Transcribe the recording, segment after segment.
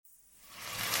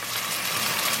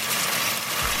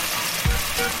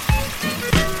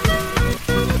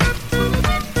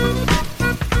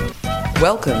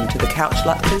Welcome to the Couch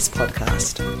Luckers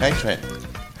podcast. Hey Trent.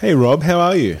 Hey Rob, how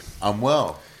are you? I'm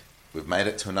well. We've made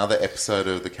it to another episode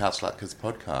of the Couch Luckers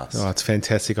podcast. Oh, it's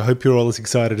fantastic. I hope you're all as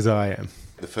excited as I am.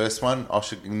 The first one,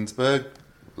 Osher Ginsberg,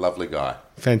 lovely guy.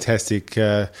 Fantastic.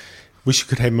 Wish you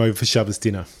could have him over for Shabbos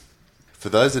dinner. For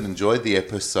those that enjoyed the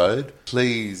episode,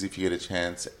 please, if you get a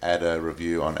chance, add a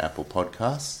review on Apple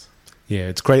Podcasts. Yeah,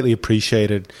 it's greatly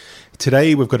appreciated.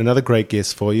 Today we've got another great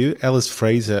guest for you. Alice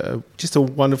Fraser, just a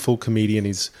wonderful comedian,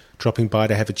 is dropping by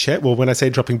to have a chat. Well, when I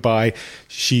say dropping by,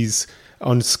 she's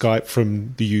on Skype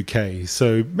from the UK,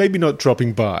 so maybe not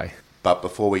dropping by. But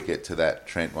before we get to that,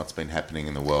 Trent, what's been happening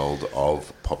in the world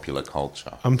of popular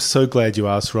culture? I'm so glad you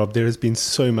asked, Rob. There has been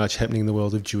so much happening in the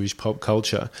world of Jewish pop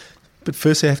culture. But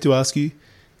first I have to ask you,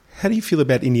 how do you feel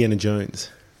about Indiana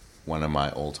Jones? One of my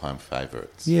all-time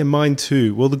favourites. Yeah, mine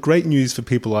too. Well, the great news for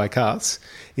people like us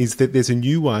is that there's a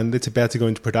new one that's about to go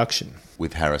into production.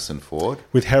 With Harrison Ford?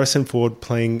 With Harrison Ford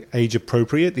playing age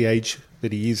appropriate, the age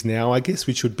that he is now, I guess,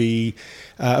 which would be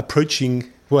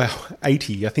approaching,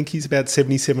 80. I think he's about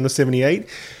 77 or 78.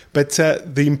 But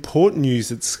the important news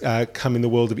that's come in the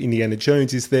world of Indiana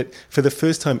Jones is that for the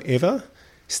first time ever,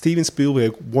 Steven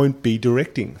Spielberg won't be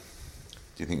directing.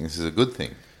 Do you think this is a good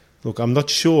thing? Look, I'm not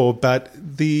sure, but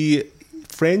the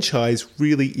franchise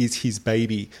really is his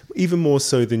baby, even more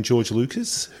so than George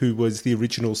Lucas, who was the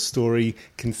original story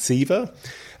conceiver.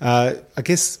 I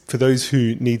guess for those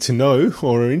who need to know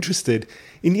or are interested,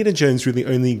 Indiana Jones really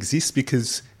only exists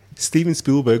because Steven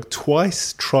Spielberg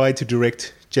twice tried to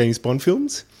direct James Bond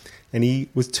films and he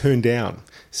was turned down.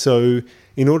 So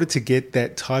in order to get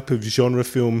that type of genre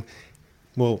film,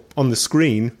 on the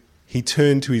screen, he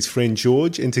turned to his friend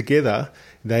George, and together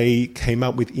they came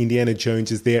up with Indiana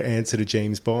Jones as their answer to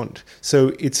James Bond.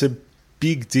 So it's a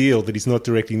big deal that he's not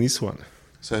directing this one.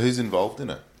 So who's involved in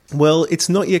it? Well, it's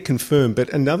not yet confirmed, but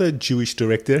another Jewish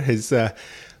director has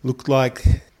looked like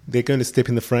they're going to step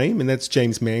in the frame, and that's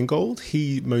James Mangold.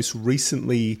 He most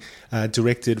recently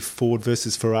directed Ford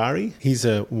versus Ferrari. He's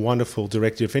a wonderful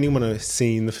director. If anyone has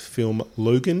seen the film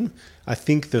Logan, I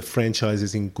think the franchise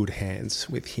is in good hands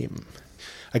with him.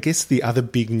 I guess the other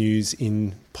big news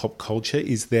in pop culture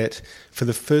is that for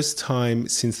the first time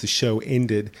since the show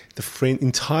ended, the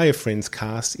entire Friends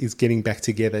cast is getting back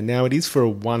together. Now, it is for a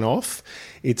one-off.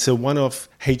 It's a one-off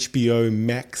HBO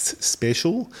Max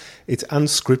special. It's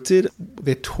unscripted.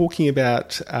 They're talking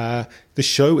about the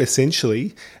show,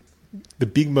 essentially. The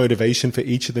big motivation for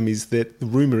each of them is that the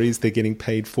rumor is they're getting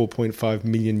paid $4.5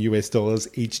 million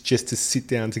each just to sit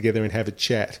down together and have a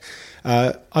chat.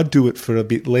 I'd do it for a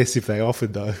bit less if they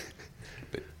offered, though.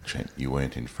 But Trent, you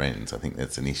weren't in Friends. I think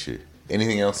that's an issue.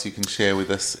 Anything else you can share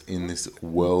with us in this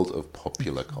world of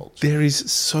popular culture? There is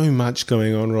so much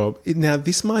going on, Rob. Now,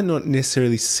 this might not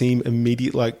necessarily seem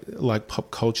immediate like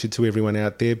pop culture to everyone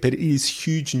out there, but it is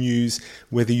huge news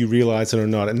whether you realise it or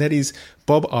not. And that is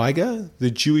Bob Iger,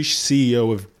 the Jewish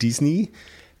CEO of Disney,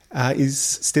 is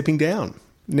stepping down.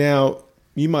 Now,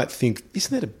 you might think,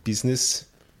 isn't that a business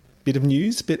bit of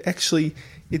news? But actually,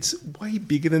 it's way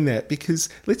bigger than that, because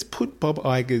let's put Bob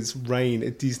Iger's reign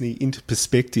at Disney into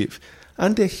perspective.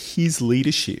 Under his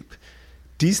leadership,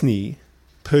 Disney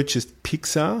purchased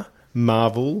Pixar,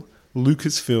 Marvel,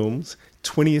 Lucasfilms,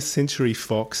 20th Century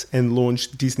Fox, and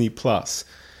launched Disney+.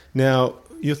 Now,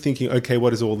 you're thinking, okay,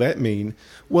 what does all that mean?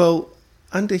 Well,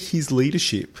 under his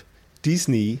leadership,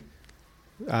 Disney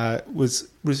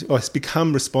has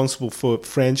become responsible for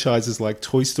franchises like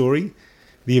Toy Story,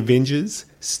 The Avengers,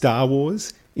 Star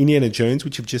Wars, Indiana Jones,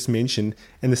 which you've just mentioned,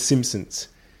 and The Simpsons.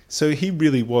 So he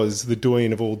really was the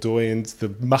doyen of all doyens, the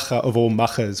macher of all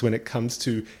machers when it comes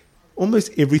to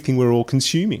almost everything we're all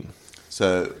consuming.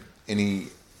 So any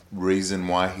reason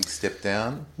why he stepped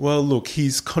down? Well, look,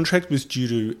 his contract was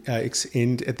due to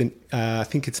end at I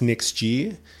think it's next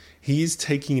year. He is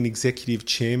taking an executive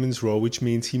chairman's role, which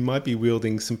means he might be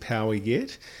wielding some power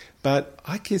yet. But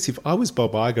I guess if I was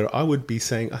Bob Iger, I would be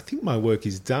saying, I think my work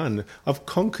is done. I've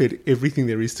conquered everything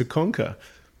there is to conquer.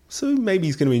 So maybe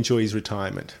he's going to enjoy his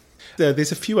retirement.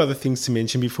 There's a few other things to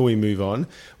mention before we move on.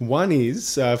 One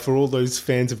is, for all those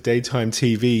fans of daytime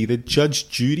TV, that Judge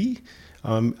Judy,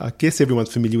 I guess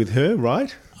everyone's familiar with her,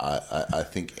 right? I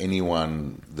think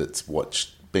anyone that's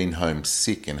been home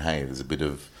sick, and hey, there's a bit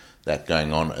of that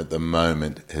going on at the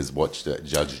moment, has watched a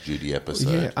Judge Judy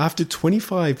episode. Yeah, after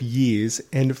 25 years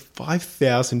and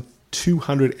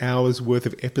 5,200 hours worth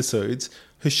of episodes,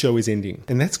 her show is ending.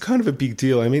 And that's kind of a big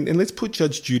deal. I mean, and let's put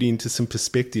Judge Judy into some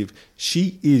perspective.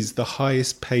 She is the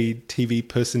highest paid TV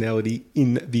personality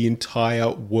in the entire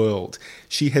world.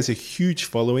 She has a huge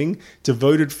following,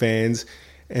 devoted fans,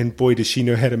 and boy, does she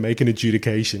know how to make an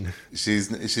adjudication.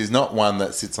 She's not one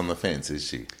that sits on the fence, is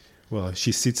she? Well,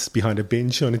 she sits behind a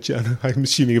bench on I'm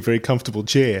assuming a very comfortable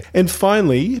chair. And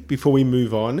finally, before we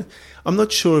move on, I'm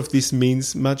not sure if this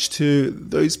means much to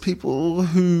those people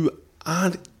who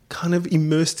aren't kind of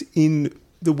immersed in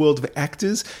the world of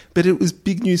actors, but it was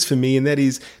big news for me, and that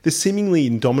is the seemingly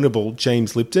indomitable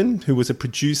James Lipton, who was a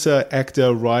producer,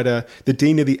 actor, writer, the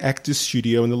dean of the Actors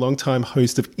Studio, and the longtime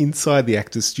host of Inside the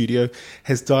Actors Studio,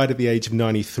 has died at the age of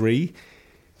 93.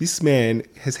 This man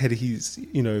has had his,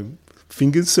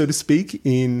 fingers, so to speak,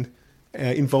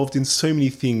 involved in so many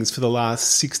things for the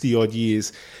last 60-odd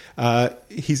years.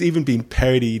 He's even been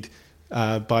parodied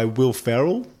by Will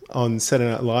Ferrell on Saturday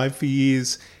Night Live for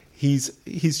years.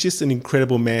 He's just an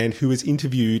incredible man who was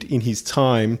interviewed in his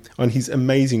time on his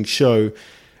amazing show,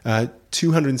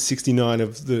 269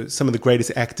 of some of the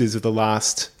greatest actors of the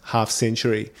last half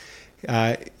century.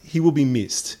 He will be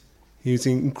missed. He was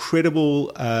an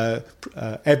incredible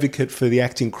advocate for the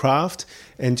acting craft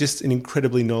and just an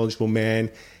incredibly knowledgeable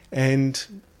man. And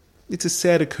it's a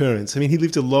sad occurrence. I mean, he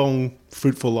lived a long,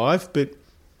 fruitful life, but,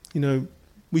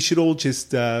 we should all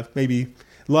just maybe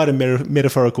light a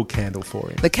metaphorical candle for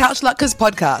him. The Couch Luckers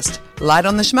podcast. Light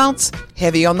on the schmaltz,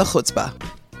 heavy on the chutzpah.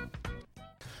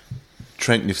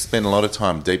 Trent, you've spent a lot of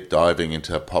time deep diving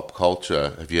into pop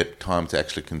culture. Have you had time to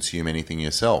actually consume anything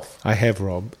yourself? I have,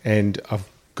 Rob, and I've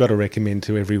got to recommend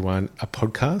to everyone a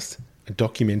podcast, a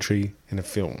documentary, and a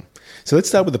film. So let's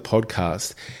start with the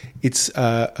podcast. It's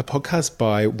a podcast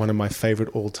by one of my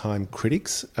favourite all-time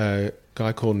critics, a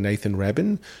guy called Nathan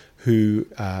Rabin, who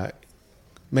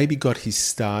maybe got his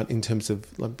start in terms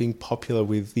of being popular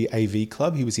with the AV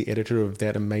Club. He was the editor of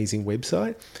that amazing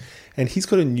website. And he's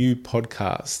got a new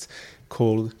podcast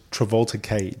called Travolta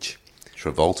Cage.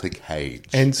 Travolta Cage.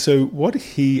 And so what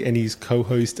he and his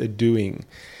co-host are doing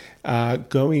are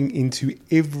going into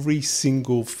every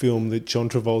single film that John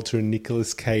Travolta and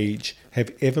Nicolas Cage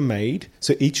have ever made.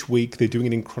 So each week they're doing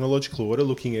it in chronological order,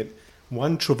 looking at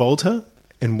one Travolta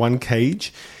and one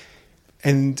Cage.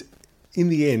 And in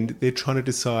the end, they're trying to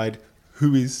decide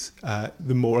who is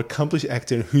the more accomplished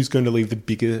actor and who's going to leave the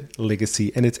bigger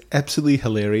legacy. And it's absolutely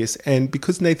hilarious. And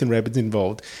because Nathan Rabin's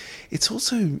involved, it's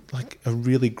also like a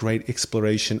really great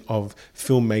exploration of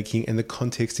filmmaking and the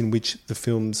context in which the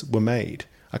films were made.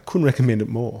 I couldn't recommend it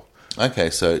more. Okay,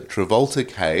 so Travolta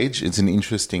Cage is an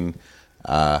interesting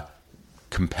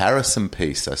comparison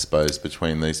piece, I suppose,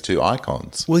 between these two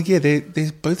icons. Well, yeah,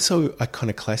 they're both so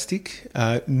iconoclastic.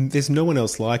 There's no one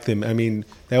else like them. I mean,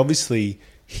 they obviously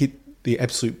hit the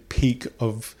absolute peak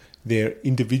of their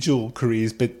individual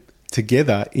careers, but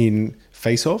together in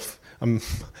Face Off.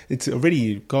 It's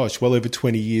already, well over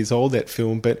 20 years old, that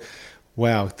film, but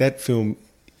wow, that film,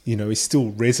 is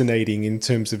still resonating in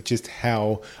terms of just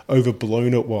how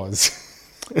overblown it was.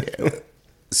 Yeah.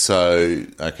 So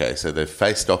they've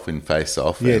faced off in Face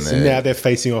Off. Yes, and now they're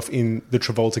facing off in the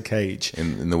Travolta Cage.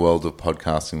 In the world of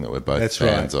podcasting that we're both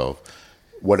fans of.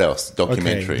 What else?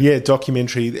 Documentary. Okay. Yeah,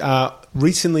 documentary.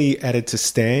 Recently added to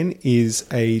Stan is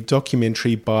a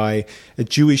documentary by a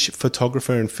Jewish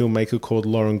photographer and filmmaker called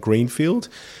Lauren Greenfield.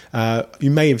 You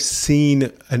may have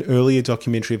seen an earlier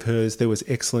documentary of hers that was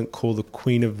excellent called The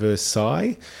Queen of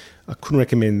Versailles. I couldn't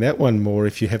recommend that one more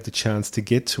if you have the chance to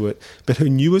get to it. But her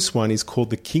newest one is called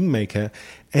The Kingmaker,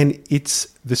 and it's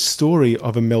the story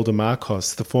of Imelda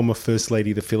Marcos, the former First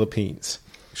Lady of the Philippines.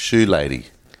 Shoe lady.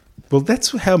 Well,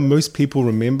 that's how most people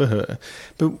remember her.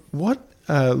 But what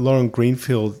Lauren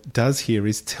Greenfield does here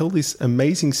is tell this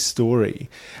amazing story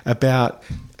about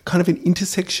kind of an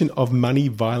intersection of money,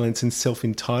 violence, and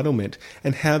self-entitlement,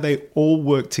 and how they all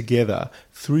work together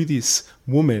through this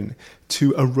woman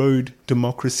to erode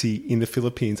democracy in the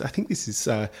Philippines. I think this is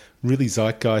really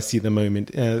zeitgeisty at the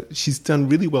moment. She's done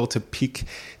really well to pick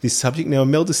this subject. Now,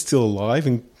 Imelda's still alive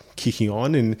and kicking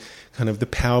on, and kind of the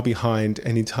power behind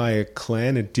an entire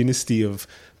clan, a dynasty of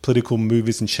political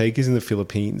movers and shakers in the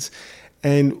Philippines.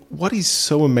 And what is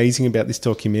so amazing about this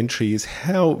documentary is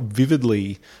how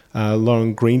vividly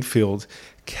Lauren Greenfield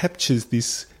captures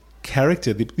this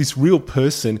character, this real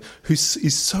person who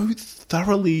is so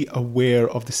thoroughly aware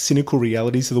of the cynical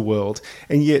realities of the world,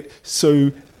 and yet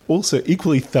so also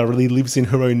equally thoroughly lives in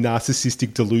her own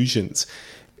narcissistic delusions.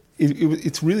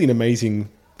 It's really an amazing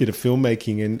bit of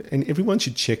filmmaking, and everyone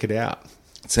should check it out.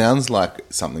 It sounds like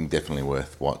something definitely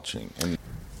worth watching.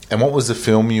 And what was the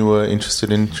film you were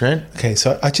interested in, Trent? Okay,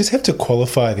 so I just have to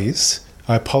qualify this.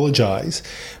 I apologise,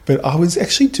 but I was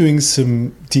actually doing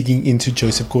some digging into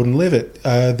Joseph Gordon-Levitt,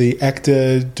 the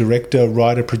actor, director,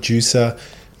 writer, producer,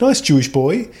 nice Jewish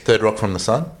boy. Third Rock from the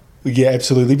Sun? Yeah,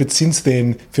 absolutely. But since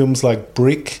then, films like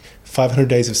Brick, 500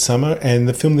 Days of Summer, and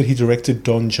the film that he directed,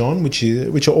 Don John, which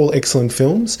are all excellent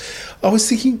films. I was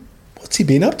thinking, what's he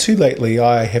been up to lately?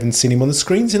 I haven't seen him on the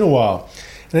screens in a while.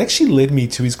 And it actually led me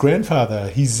to his grandfather,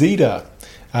 his Zeta,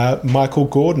 Michael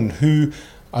Gordon, who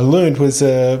I learned was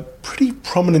a pretty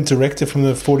prominent director from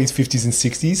the 40s, 50s and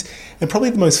 60s. And probably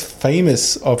the most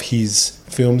famous of his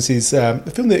films is a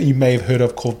film that you may have heard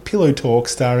of called Pillow Talk,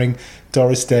 starring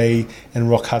Doris Day and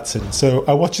Rock Hudson. So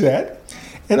I watched that,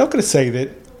 and I've got to say that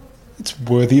it's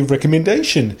worthy of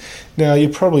recommendation. Now,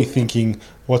 you're probably thinking,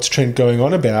 what's Trent going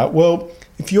on about? Well,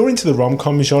 if you're into the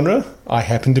rom-com genre, I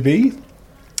happen to be,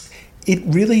 it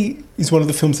really is one of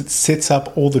the films that sets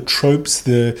up all the tropes,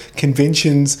 the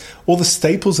conventions, all the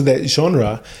staples of that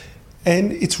genre.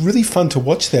 And it's really fun to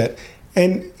watch that.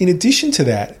 And in addition to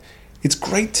that, it's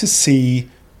great to see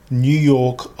New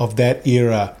York of that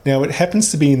era. Now, it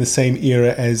happens to be in the same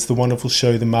era as the wonderful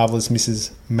show, The Marvelous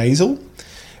Mrs. Maisel.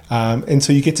 And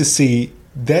so you get to see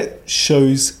that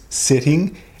show's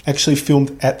setting actually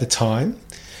filmed at the time.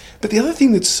 But the other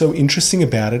thing that's so interesting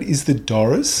about it is that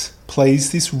Doris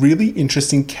plays this really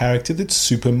interesting character that's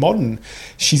super modern.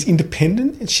 She's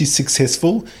independent and she's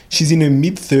successful. She's in her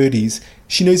mid-30s.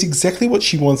 She knows exactly what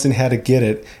she wants and how to get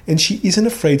it, and she isn't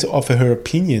afraid to offer her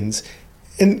opinions.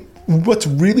 And what's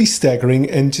really staggering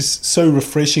and just so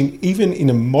refreshing, even in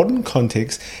a modern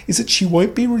context, is that she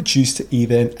won't be reduced to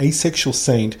either an asexual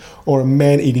saint or a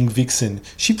man-eating vixen.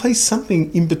 She plays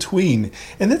something in between,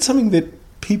 and that's something that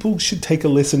people should take a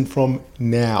lesson from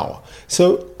now.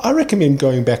 So I recommend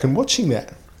going back and watching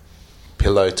that.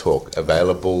 Pillow Talk,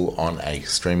 available on a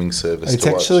streaming service. It's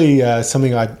actually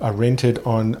something I rented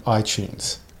on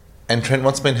iTunes. And Trent,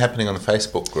 what's been happening on the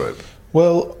Facebook group?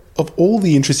 Well, of all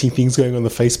the interesting things going on the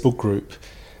Facebook group,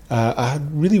 I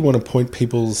really want to point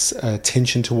people's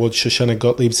attention towards Shoshana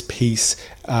Gottlieb's piece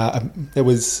that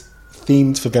was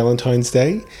themed for Valentine's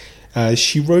Day.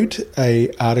 She wrote an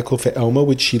article for Elmer,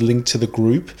 which she linked to the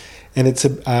group, and it's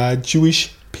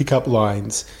Jewish pickup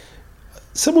lines.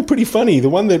 Some were pretty funny. The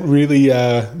one that really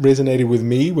resonated with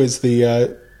me was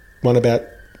the one about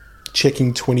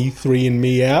checking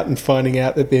 23andMe out and finding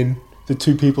out that then the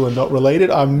two people are not related.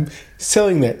 I'm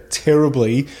selling that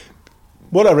terribly.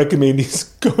 What I recommend is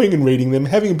going and reading them,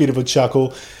 having a bit of a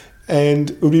chuckle,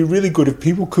 and it would be really good if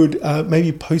people could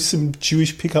maybe post some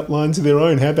Jewish pickup lines of their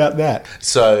own. How about that?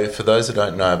 So for those who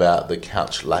don't know about the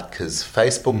Couch Latkes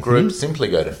Facebook group, simply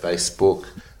go to Facebook,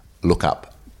 look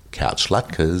up Couch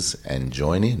Latkes and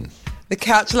join in. The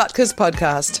Couch Latkes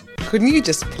podcast. Couldn't you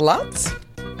just plutz?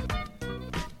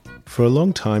 For a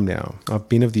long time now, I've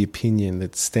been of the opinion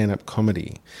that stand-up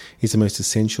comedy is the most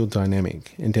essential,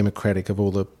 dynamic and democratic of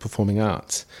all the performing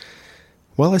arts.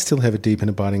 While I still have a deep and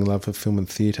abiding love for film and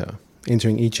theatre,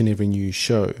 entering each and every new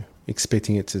show,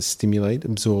 expecting it to stimulate,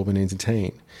 absorb and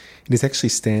entertain, it is actually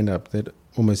stand-up that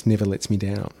almost never lets me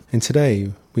down. And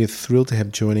today, we are thrilled to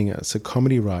have joining us a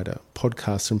comedy writer,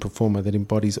 podcaster and performer that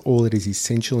embodies all that is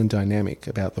essential and dynamic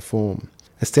about the form.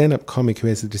 A stand-up comic who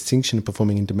has the distinction of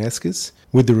performing in Damascus,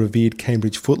 with the revered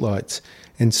Cambridge Footlights,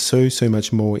 and so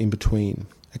much more in between.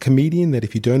 A comedian that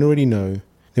if you don't already know,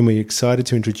 then we're excited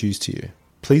to introduce to you.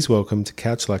 Please welcome to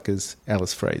Couch Latkes,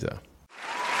 Alice Fraser.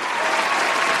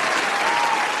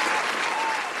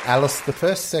 Alice, the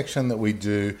first section that we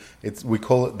do, we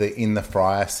call it the In the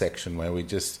Fryer section, where we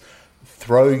just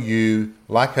throw you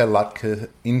like a latke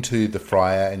into the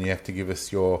fryer and you have to give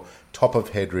us your top of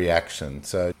head reaction.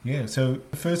 So the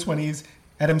first one is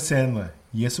Adam Sandler,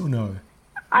 yes or no?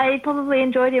 I probably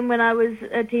enjoyed him when I was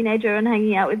a teenager and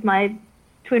hanging out with my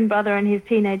twin brother and his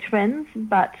teenage friends,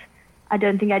 but I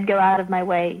don't think I'd go out of my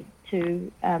way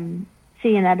to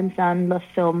see an Adam Sandler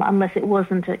film unless it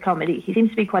wasn't a comedy. He seems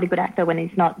to be quite a good actor when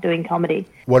he's not doing comedy.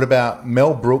 What about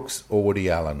Mel Brooks or Woody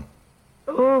Allen?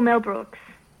 Oh, Mel Brooks.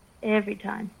 Every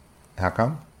time. How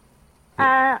come?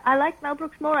 I like Mel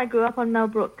Brooks more. I grew up on Mel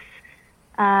Brooks.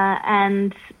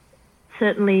 And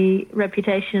certainly,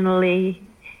 reputationally,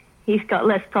 he's got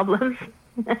less problems.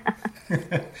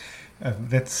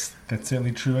 That's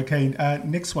certainly true. Okay,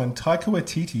 next one, Taika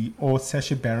Waititi or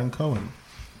Sacha Baron Cohen?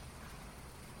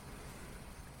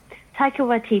 Taika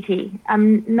Waititi.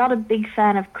 I'm not a big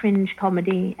fan of cringe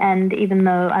comedy, and even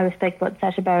though I respect what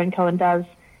Sacha Baron Cohen does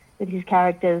with his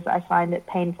characters, I find it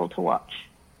painful to watch.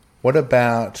 What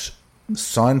about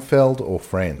Seinfeld or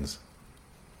Friends?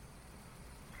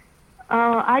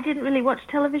 Oh, I didn't really watch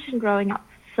television growing up,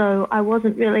 so I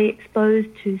wasn't really exposed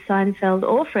to Seinfeld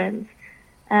or Friends.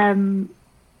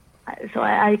 So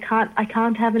I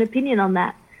can't have an opinion on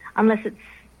that unless it's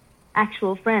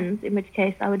actual friends, in which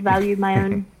case I would value my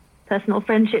own personal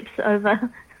friendships over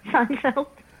Seinfeld.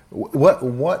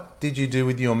 What did you do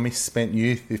with your misspent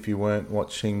youth if you weren't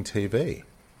watching TV?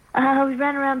 We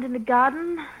ran around in the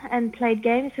garden and played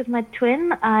games with my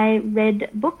twin. I read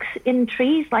books in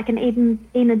trees like an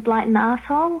Enid Blyton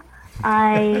arsehole.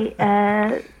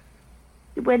 I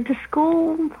went to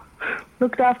school,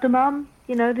 looked after Mum,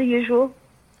 the usual.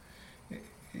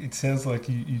 It sounds like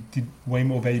you did way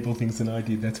more valuable things than I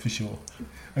did, that's for sure.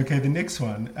 Okay, the next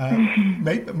one.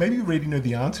 Maybe you already know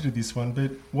the answer to this one,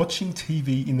 but watching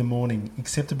TV in the morning,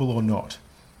 acceptable or not?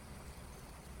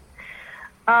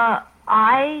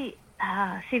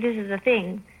 See, this is the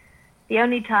thing. The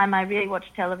only time I really watch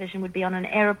television would be on an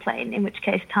aeroplane, in which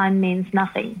case time means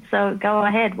nothing. So go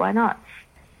ahead, why not?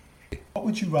 What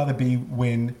would you rather be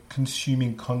when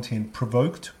consuming content,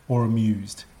 provoked or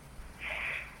amused?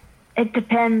 It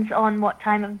depends on what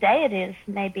time of day it is,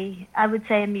 maybe. I would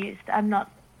say amused.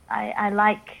 I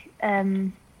like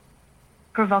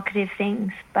provocative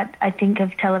things, but I think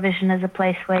of television as a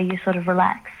place where you sort of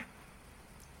relax.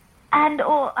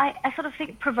 Or I sort of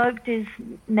think provoked is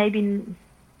maybe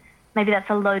that's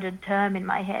a loaded term in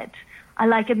my head. I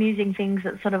like amusing things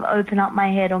that sort of open up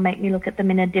my head or make me look at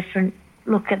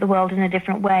the world in a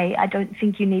different way. I don't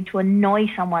think you need to annoy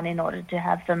someone in order to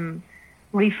have them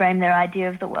reframe their idea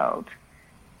of the world.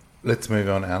 Let's move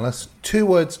on, Alice. 2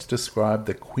 words to describe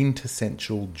the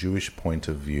quintessential Jewish point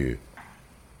of view.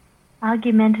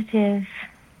 Argumentative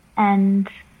and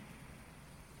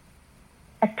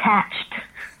attached.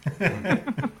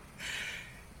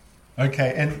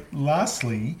 Okay, and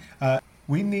lastly,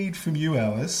 we need from you,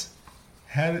 Alice,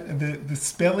 how the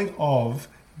spelling of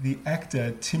the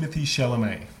actor Timothy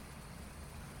Chalamet.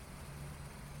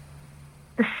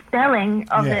 The spelling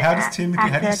of the actor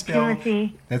how do you spell,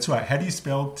 Timothy? That's right. How do you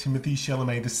spell Timothy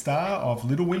Chalamet, the star of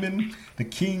Little Women, The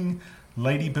King,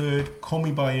 Lady Bird, Call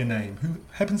Me By Your Name, who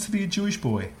happens to be a Jewish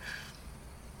boy?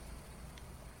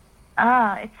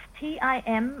 It's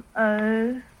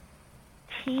Timothee,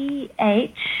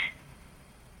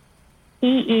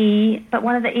 but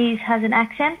one of the E's has an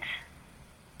accent.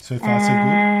 So far, so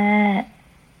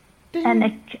good. And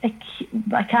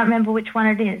I can't remember which one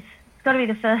it is. It's got to be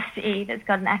the first E that's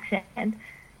got an accent.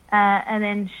 And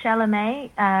then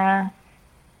Chalamet,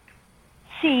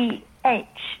 Chalamet.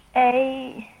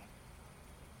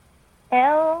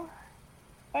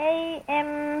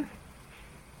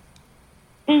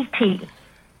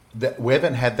 We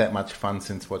haven't had that much fun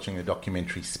since watching the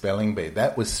documentary Spelling Bee.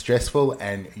 That was stressful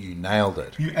and you nailed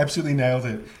it. You absolutely nailed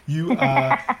it. You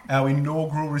are our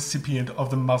inaugural recipient of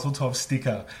the Mazel Tov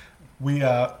sticker. We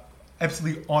are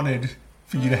absolutely honoured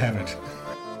for you to have it.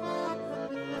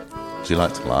 Do you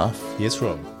like to laugh? Yes,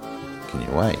 Rob. Can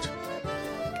you wait?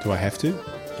 Do I have to?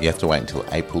 You have to wait until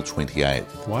April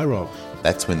 28th. Why, Rob?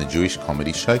 That's when the Jewish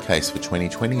Comedy Showcase for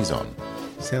 2020 is on.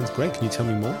 Sounds great. Can you tell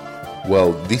me more?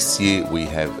 Well, this year we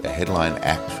have a headline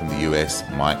act from the US,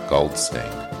 Mike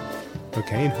Goldstein.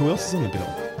 Okay, and who else is on the bill?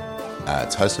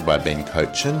 It's hosted by Ben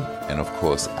Cochin, and of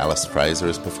course Alice Fraser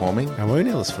is performing. Our own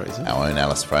Alice Fraser. Our own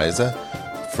Alice Fraser.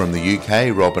 From the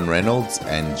UK, Robin Reynolds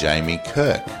and Jamie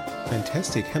Kirk.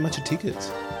 Fantastic. How much are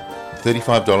tickets?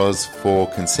 $35 for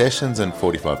concessions and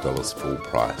 $45 full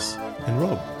price. And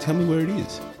Rob, tell me where it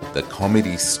is. The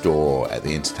Comedy Store at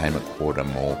the Entertainment Quarter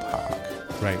Mall Park.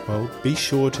 Great. Well, be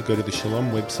sure to go to the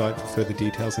Shalom website for further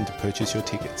details and to purchase your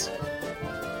tickets.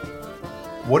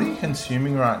 What are you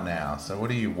consuming right now? So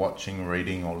what are you watching,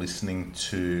 reading or listening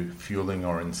to, fueling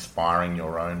or inspiring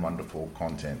your own wonderful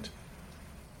content?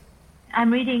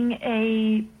 I'm reading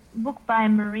a book by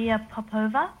Maria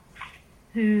Popova,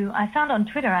 who I found on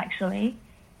Twitter actually,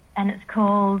 and it's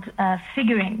called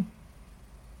Figuring.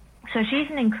 So she's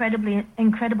an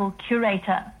incredible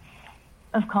curator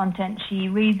of content. She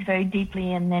reads very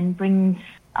deeply and then brings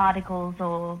articles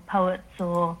or poets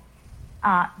or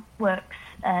artworks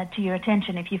to your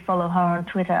attention if you follow her on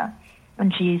Twitter.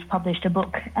 And she's published a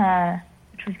book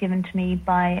which was given to me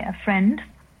by a friend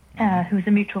who's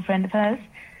a mutual friend of hers.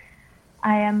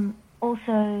 I am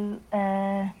also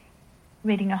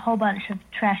reading a whole bunch of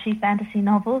trashy fantasy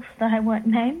novels that I won't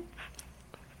name.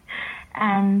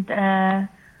 And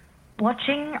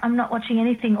I'm not watching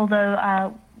anything,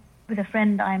 although with a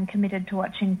friend I'm committed to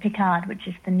watching Picard, which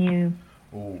is the new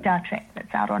Star Trek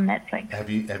that's out on Netflix. Have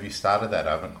you started that?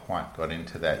 I haven't quite got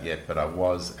into that yet, but I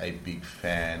was a big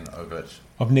fan of it.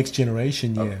 Of Next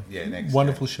Generation, yeah.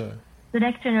 Wonderful show. The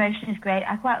Next Generation is great.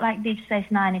 I quite like Deep Space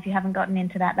Nine if you haven't gotten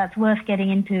into that. That's worth getting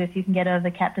into if you can get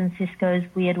over Captain Sisko's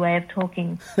weird way of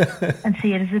talking and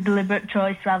see it as a deliberate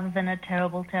choice rather than a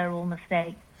terrible, terrible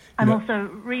mistake. I'm also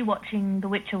rewatching The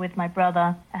Witcher with my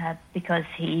brother because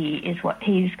he's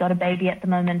got a baby at the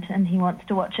moment and he wants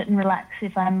to watch it and relax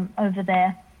if I'm over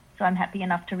there. So I'm happy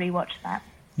enough to rewatch that.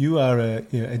 You are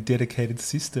a dedicated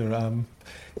sister.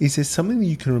 Is there something that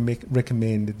you can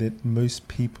recommend that most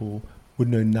people would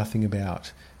know nothing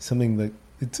about? Something that,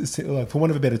 it's like, for want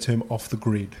of a better term, off the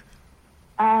grid?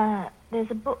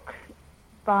 There's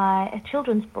a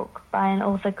children's book by an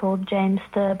author called James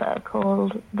Thurber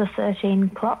called The 13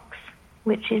 Clocks,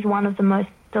 which is one of the most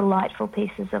delightful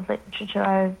pieces of literature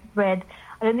I've read.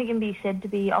 I don't think it can be said to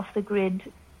be off the grid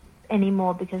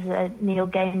anymore because Neil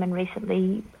Gaiman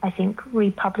recently, I think,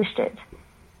 republished it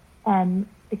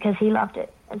because he loved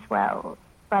it as well.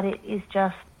 But it is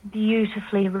just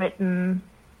beautifully written,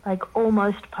 like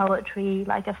almost poetry,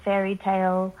 like a fairy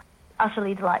tale,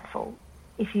 utterly delightful.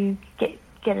 If you get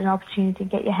an opportunity to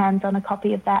get your hands on a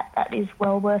copy of that, that is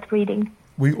well worth reading.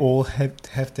 We all happen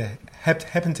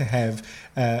to have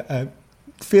a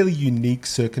fairly unique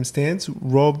circumstance.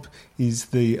 Rob is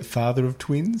the father of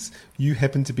twins. You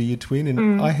happen to be a twin,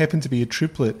 and I happen to be a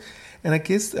triplet. And I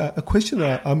guess a question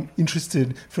that I'm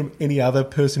interested from any other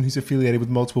person who's affiliated with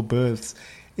multiple births.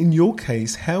 In your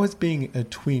case, how has being a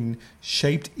twin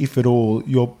shaped, if at all,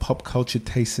 your pop culture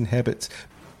tastes and habits?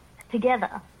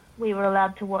 Together, we were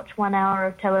allowed to watch 1 hour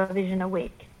of television a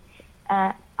week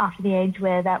after the age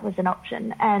where that was an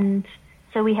option. And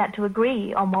so we had to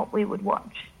agree on what we would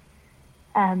watch.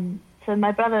 So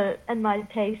my brother and my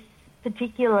tastes,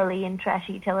 particularly in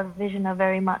trashy television, are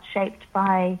very much shaped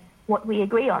by what we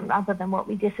agree on rather than what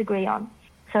we disagree on.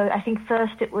 So I think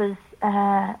first it was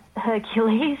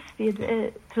Hercules,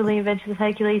 the Thrilling Adventures of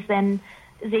Hercules, then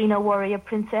Xena Warrior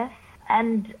Princess.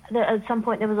 And at some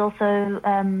point there was also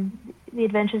The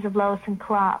Adventures of Lois and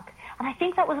Clark. And I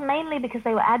think that was mainly because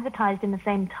they were advertised in the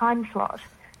same time slot.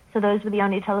 So those were the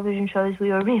only television shows we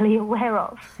were really aware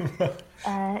of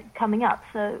coming up.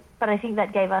 But I think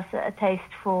that gave us a taste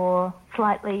for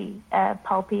slightly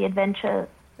pulpy adventure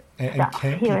stuff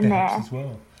here and there as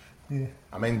well. Yeah.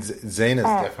 I mean, Xena's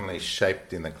definitely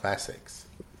shaped in the classics.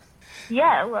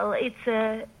 Yeah, well,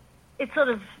 it's sort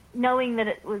of knowing that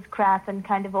it was crap and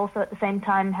kind of also at the same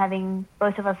time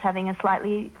both of us having a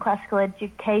slightly classical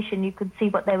education, you could see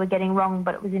what they were getting wrong,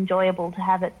 but it was enjoyable to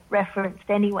have it referenced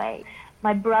anyway.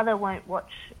 My brother won't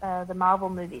watch the Marvel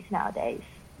movies nowadays,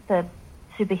 the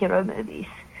superhero movies,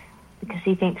 because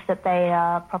he thinks that they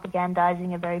are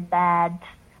propagandizing a very bad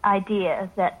idea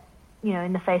that, you know,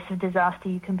 in the face of disaster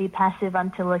you can be passive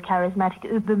until a charismatic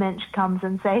Ubermensch comes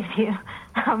and saves you.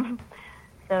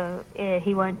 So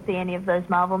he won't see any of those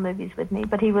Marvel movies with me,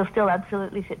 but he will still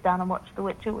absolutely sit down and watch The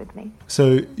Witcher with me.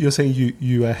 So you're saying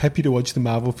you are happy to watch the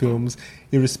Marvel films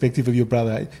irrespective of your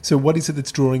brother. So what is it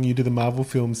that's drawing you to the Marvel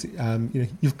films?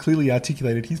 You've clearly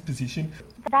articulated his position.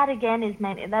 That again is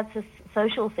that's a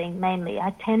social thing mainly.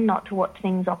 I tend not to watch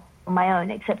things on my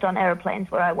own, except on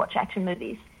aeroplanes where I watch action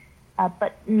movies,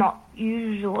 but not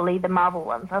usually the Marvel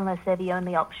ones unless they're the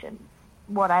only option.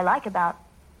 What I like about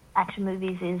action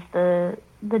movies is the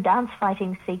dance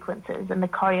fighting sequences and the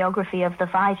choreography of the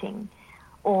fighting.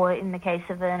 Or in the case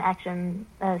of an action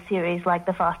series like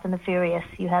The Fast and the Furious,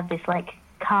 you have this like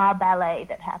car ballet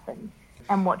that happens,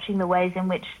 and watching the ways in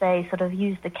which they sort of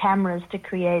use the cameras to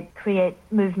create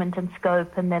movement and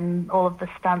scope, and then all of the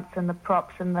stunts and the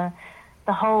props and the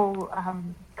whole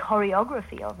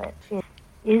choreography of it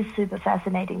is super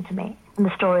fascinating to me. And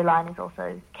the storyline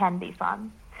can be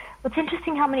fun. It's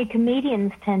interesting how many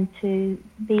comedians tend to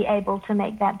be able to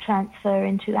make that transfer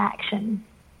into action,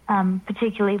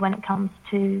 particularly when it comes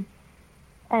to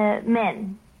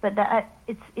men. But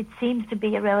it seems to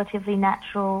be a relatively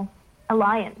natural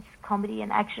alliance, comedy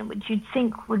and action, which you'd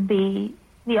think would be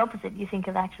the opposite. You think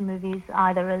of action movies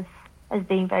either as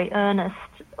being very earnest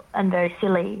and very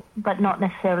silly, but not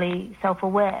necessarily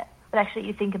self-aware. But actually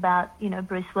you think about,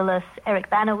 Bruce Willis, Eric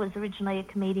Bana was originally a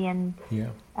comedian. Yeah.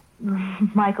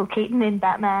 Michael Keaton in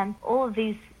Batman, all of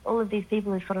these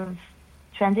people who sort of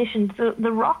transitioned.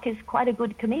 The Rock is quite a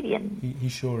good comedian. He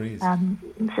sure is.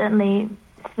 Certainly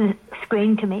a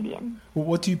screen comedian. Well,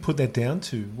 what do you put that down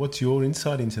to? What's your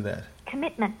insight into that?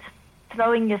 Commitment,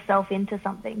 throwing yourself into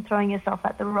something, throwing yourself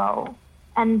at the role.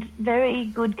 And very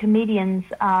good comedians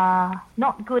are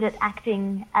not good at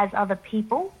acting as other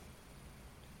people,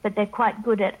 but they're quite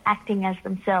good at acting as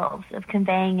themselves, of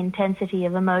conveying intensity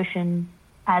of emotion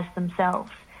as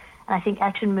themselves. And I think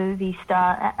action movie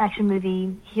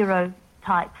hero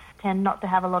types tend not to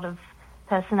have a lot of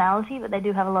personality, but they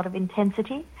do have a lot of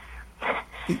intensity.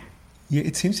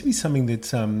 It seems to be something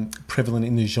that's prevalent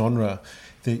in the genre,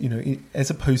 that, as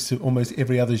opposed to almost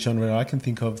every other genre I can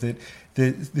think of, that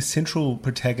the central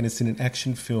protagonist in an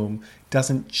action film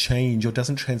doesn't change or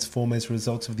doesn't transform as a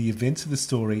result of the events of the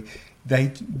story.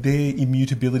 Their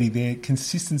immutability, their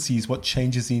consistency is what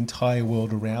changes the entire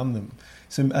world around them.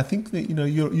 So I think that,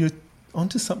 you're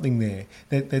onto something there.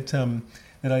 That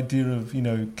idea of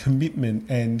commitment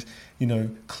and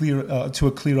clear to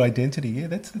a clear identity. Yeah,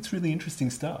 that's really interesting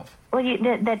stuff. Well,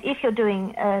 that if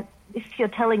you're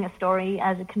telling a story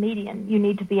as a comedian, you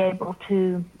need to be able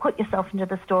to put yourself into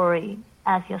the story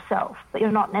as yourself, but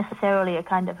you're not necessarily a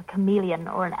kind of a chameleon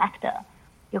or an actor.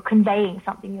 You're conveying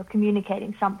something, you're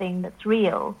communicating something that's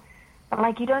real.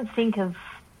 But you don't think of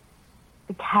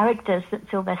the characters that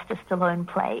Sylvester Stallone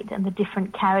played and the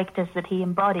different characters that he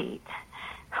embodied,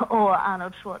 or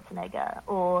Arnold Schwarzenegger,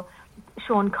 or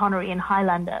Sean Connery in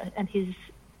Highlander and his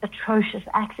atrocious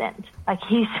accent.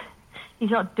 He's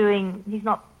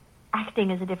not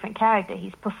acting as a different character.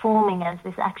 He's performing as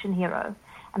this action hero.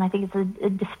 And I think it's a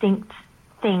distinct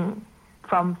thing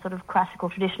from sort of classical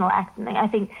traditional acting. I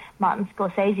think Martin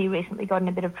Scorsese recently got in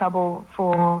a bit of trouble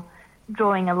for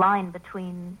drawing a line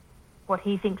between what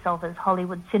he thinks of as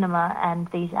Hollywood cinema and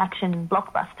these action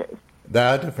blockbusters. They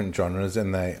are different genres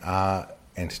and they are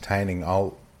entertaining.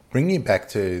 I'll bring you back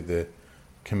to the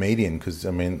comedian because,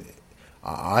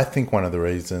 I think one of the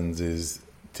reasons is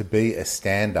to be a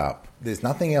stand-up. There's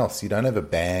nothing else. You don't have a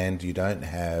band. You don't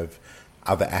have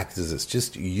other actors. It's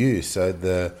just you. So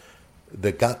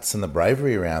the guts and the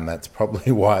bravery around that's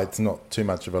probably why it's not too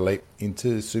much of a leap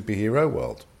into superhero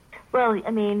world. Well,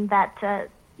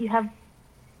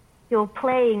 you're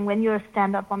playing, when you're a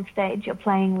stand-up on stage, you're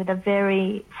playing with a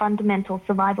very fundamental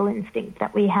survival instinct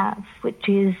that we have, which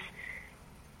is,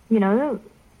 if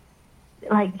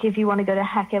you want to go to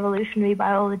hack evolutionary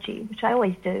biology, which I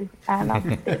always do, I love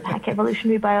a bit of hack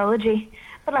evolutionary biology,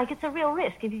 but it's a real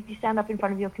risk. If you stand up in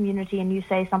front of your community and you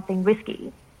say something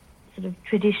risky, sort of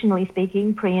traditionally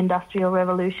speaking, pre-industrial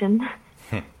revolution,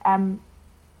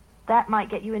 that might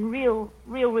get you in real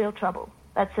trouble.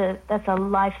 That's a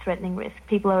life-threatening risk.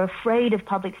 People are afraid of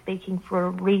public speaking for a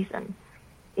reason.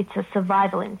 It's a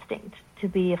survival instinct to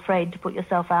be afraid to put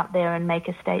yourself out there and make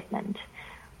a statement.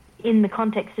 In the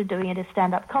context of doing it as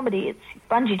stand-up comedy, it's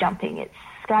bungee jumping, it's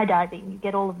skydiving. You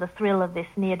get all of the thrill of this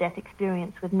near-death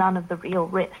experience with none of the real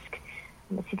risk,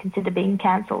 unless you consider being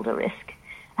cancelled a risk.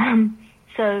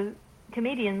 So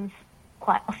comedians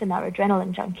quite often are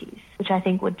adrenaline junkies, which I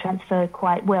think would transfer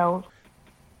quite well.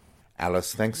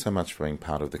 Alice, thanks so much for being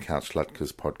part of the Couch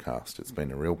Lutkers podcast. It's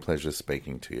been a real pleasure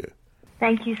speaking to you.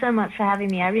 Thank you so much for having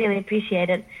me. I really appreciate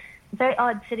it. It's very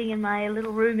odd sitting in my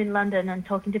little room in London and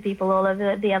talking to people all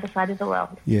over the other side of the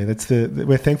world. Yeah,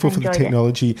 we're thankful for the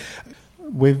technology.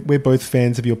 We're both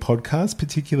fans of your podcast,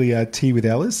 particularly Tea with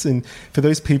Alice. And for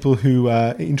those people who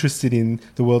are interested in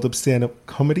the world of stand-up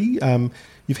comedy,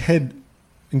 you've had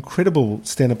incredible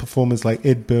stand-up performers like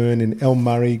Ed Byrne and El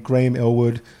Murray, Graham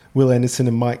Elwood, Will Anderson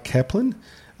and Mike Kaplan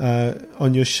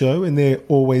on your show, and they're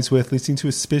always worth listening to,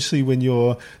 especially when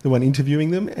you're the one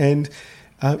interviewing them. And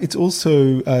it's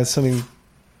also something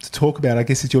to talk about, I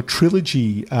guess, is your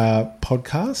trilogy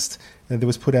podcast that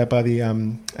was put out by the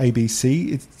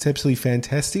ABC. It's absolutely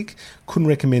fantastic. Couldn't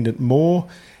recommend it more.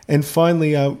 And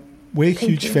finally, we're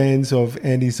huge fans of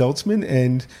Andy Zaltzman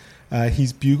and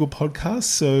his Bugle podcast.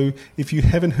 So if you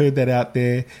haven't heard that out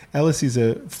there, Alice is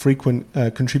a frequent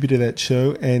contributor to that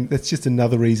show, and that's just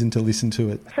another reason to listen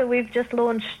to it. So we've just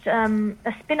launched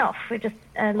a spin-off. We've just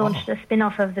launched a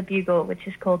spin-off of the Bugle, which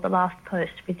is called The Last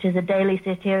Post, which is a daily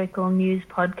satirical news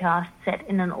podcast set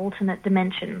in an alternate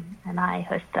dimension, and I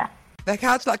host that. The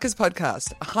Couch Lutkers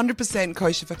podcast, 100%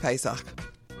 kosher for Pesach.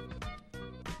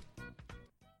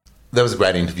 That was a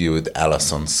great interview with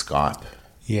Alice on Skype.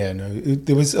 Yeah,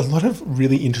 there was a lot of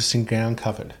really interesting ground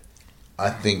covered.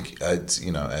 I think it's,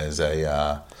 as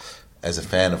a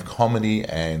fan of comedy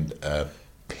and a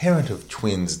parent of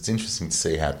twins, it's interesting to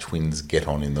see how twins get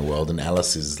on in the world. And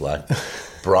Alice is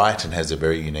bright and has a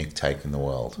very unique take in the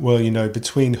world. Well,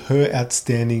 between her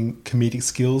outstanding comedic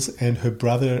skills and her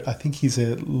brother, I think he's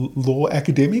a law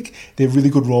academic, they're really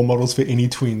good role models for any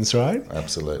twins, right?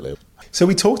 Absolutely. So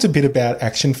we talked a bit about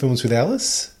action films with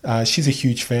Alice. She's a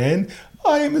huge fan.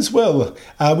 I am as well.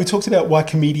 We talked about why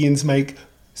comedians make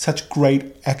such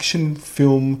great action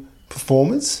film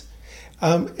performers.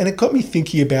 And it got me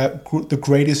thinking about the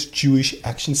greatest Jewish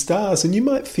action stars. And you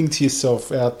might think to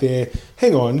yourself out there,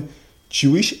 hang on,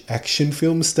 Jewish action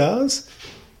film stars?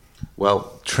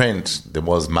 Well, Trent, there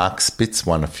was Mark Spitz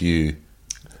won a few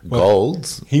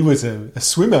golds. He was a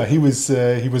swimmer. He was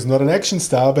not an action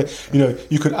star, but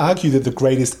you could argue that the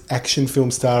greatest action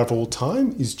film star of all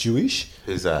time is Jewish.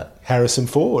 Who's that? Harrison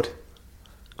Ford.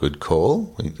 Good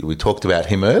call. We talked about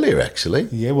him earlier, actually.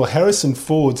 Yeah, well, Harrison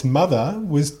Ford's mother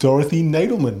was Dorothy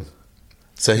Nadelman.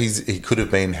 So he could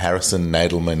have been Harrison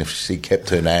Nadelman if she kept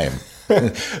her name.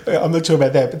 I'm not sure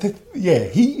about that, but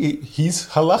he's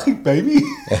halachic, baby.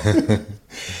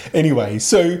 Anyway,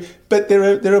 but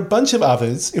there are a bunch of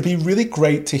others. It'd be really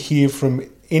great to hear from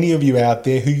any of you out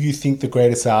there who you think the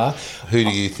greatest are. Who do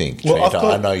you think? Well,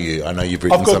 I know you. I know you've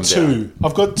written some down.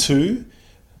 I've got two.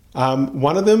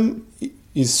 One of them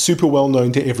is super well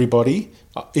known to everybody.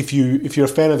 If you're a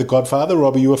fan of The Godfather,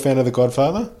 Rob, are you a fan of The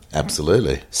Godfather?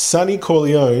 Absolutely. Sonny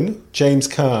Corleone, James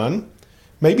Caan,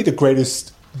 maybe the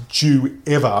greatest Jew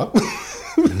ever.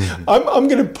 I'm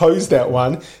going to pose that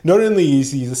one. Not only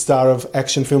is he the star of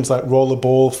action films like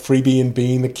Rollerball, Freebie and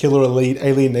Bean, The Killer Elite,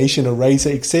 Alien Nation, Eraser,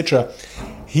 etc.,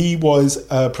 he was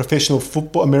a professional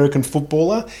American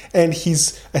footballer, and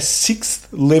he's a 6th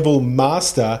level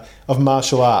master of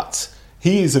martial arts.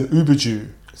 He is an uber Jew.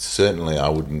 Certainly, I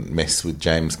wouldn't mess with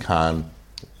James Caan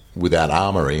without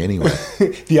armoury anyway.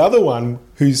 The other one,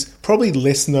 who's probably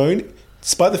less known,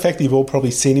 despite the fact that you've all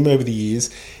probably seen him over the years,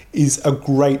 is a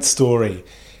great story.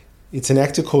 It's an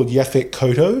actor called Yaphet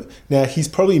Kotto. Now, he's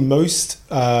probably most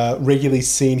regularly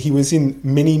seen. He was in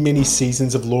many, many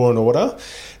seasons of Law & Order,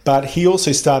 but he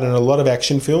also starred in a lot of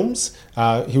action films.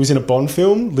 He was in a Bond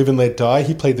film, Live and Let Die.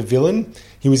 He played the villain.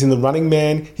 He was in The Running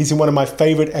Man. He's in one of my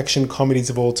favourite action comedies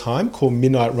of all time called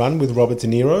Midnight Run with Robert De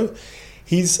Niro.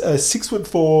 He's a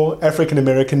 6'4"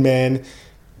 African-American man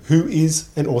who is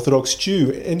an Orthodox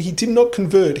Jew, and he did not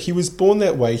convert. He was born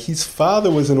that way. His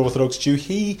father was an Orthodox Jew.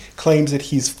 He claims that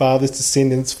his father's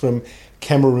descendants from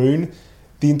Cameroon,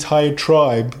 the entire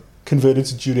tribe, converted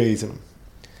to Judaism.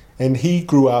 And he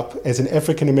grew up as an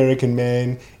African-American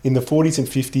man in the 40s and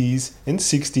 50s and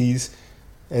 60s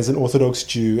as an Orthodox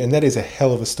Jew, and that is a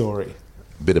hell of a story.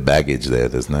 Bit of baggage there,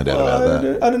 there's no doubt about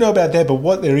that. I don't know about that, but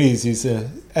what there is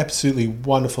an absolutely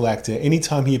wonderful actor.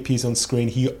 Anytime he appears on screen,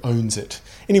 he owns it.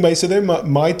 Anyway, so they're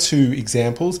my two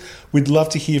examples. We'd love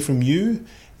to hear from you.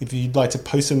 If you'd like to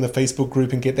post them in the Facebook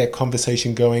group and get that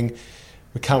conversation going,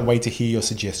 we can't wait to hear your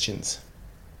suggestions.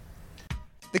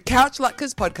 The Couch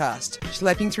Lutkers podcast,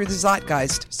 schlepping through the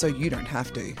zeitgeist so you don't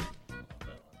have to.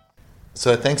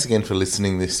 So thanks again for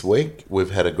listening this week.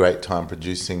 We've had a great time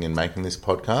producing and making this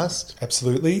podcast.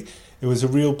 Absolutely. It was a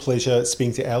real pleasure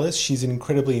speaking to Alice. She's an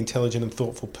incredibly intelligent and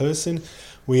thoughtful person.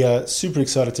 We are super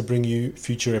excited to bring you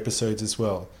future episodes as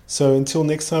well. So until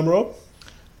next time, Rob.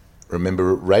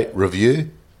 Remember, rate,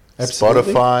 review.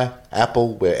 Absolutely. Spotify,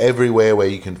 Apple, we're everywhere where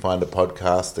you can find a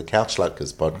podcast, the Couch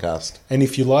Lutkers podcast. And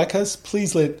if you like us,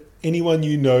 please let anyone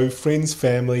you know, friends,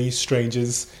 family,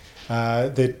 strangers,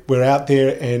 that we're out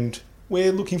there, and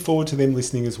we're looking forward to them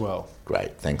listening as well.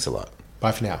 Great. Thanks a lot.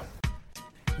 Bye for now.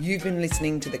 You've been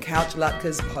listening to the Couch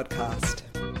Lutkers podcast.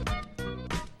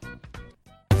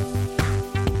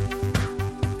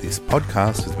 This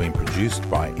podcast has been produced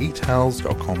by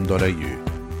eatals.com.au.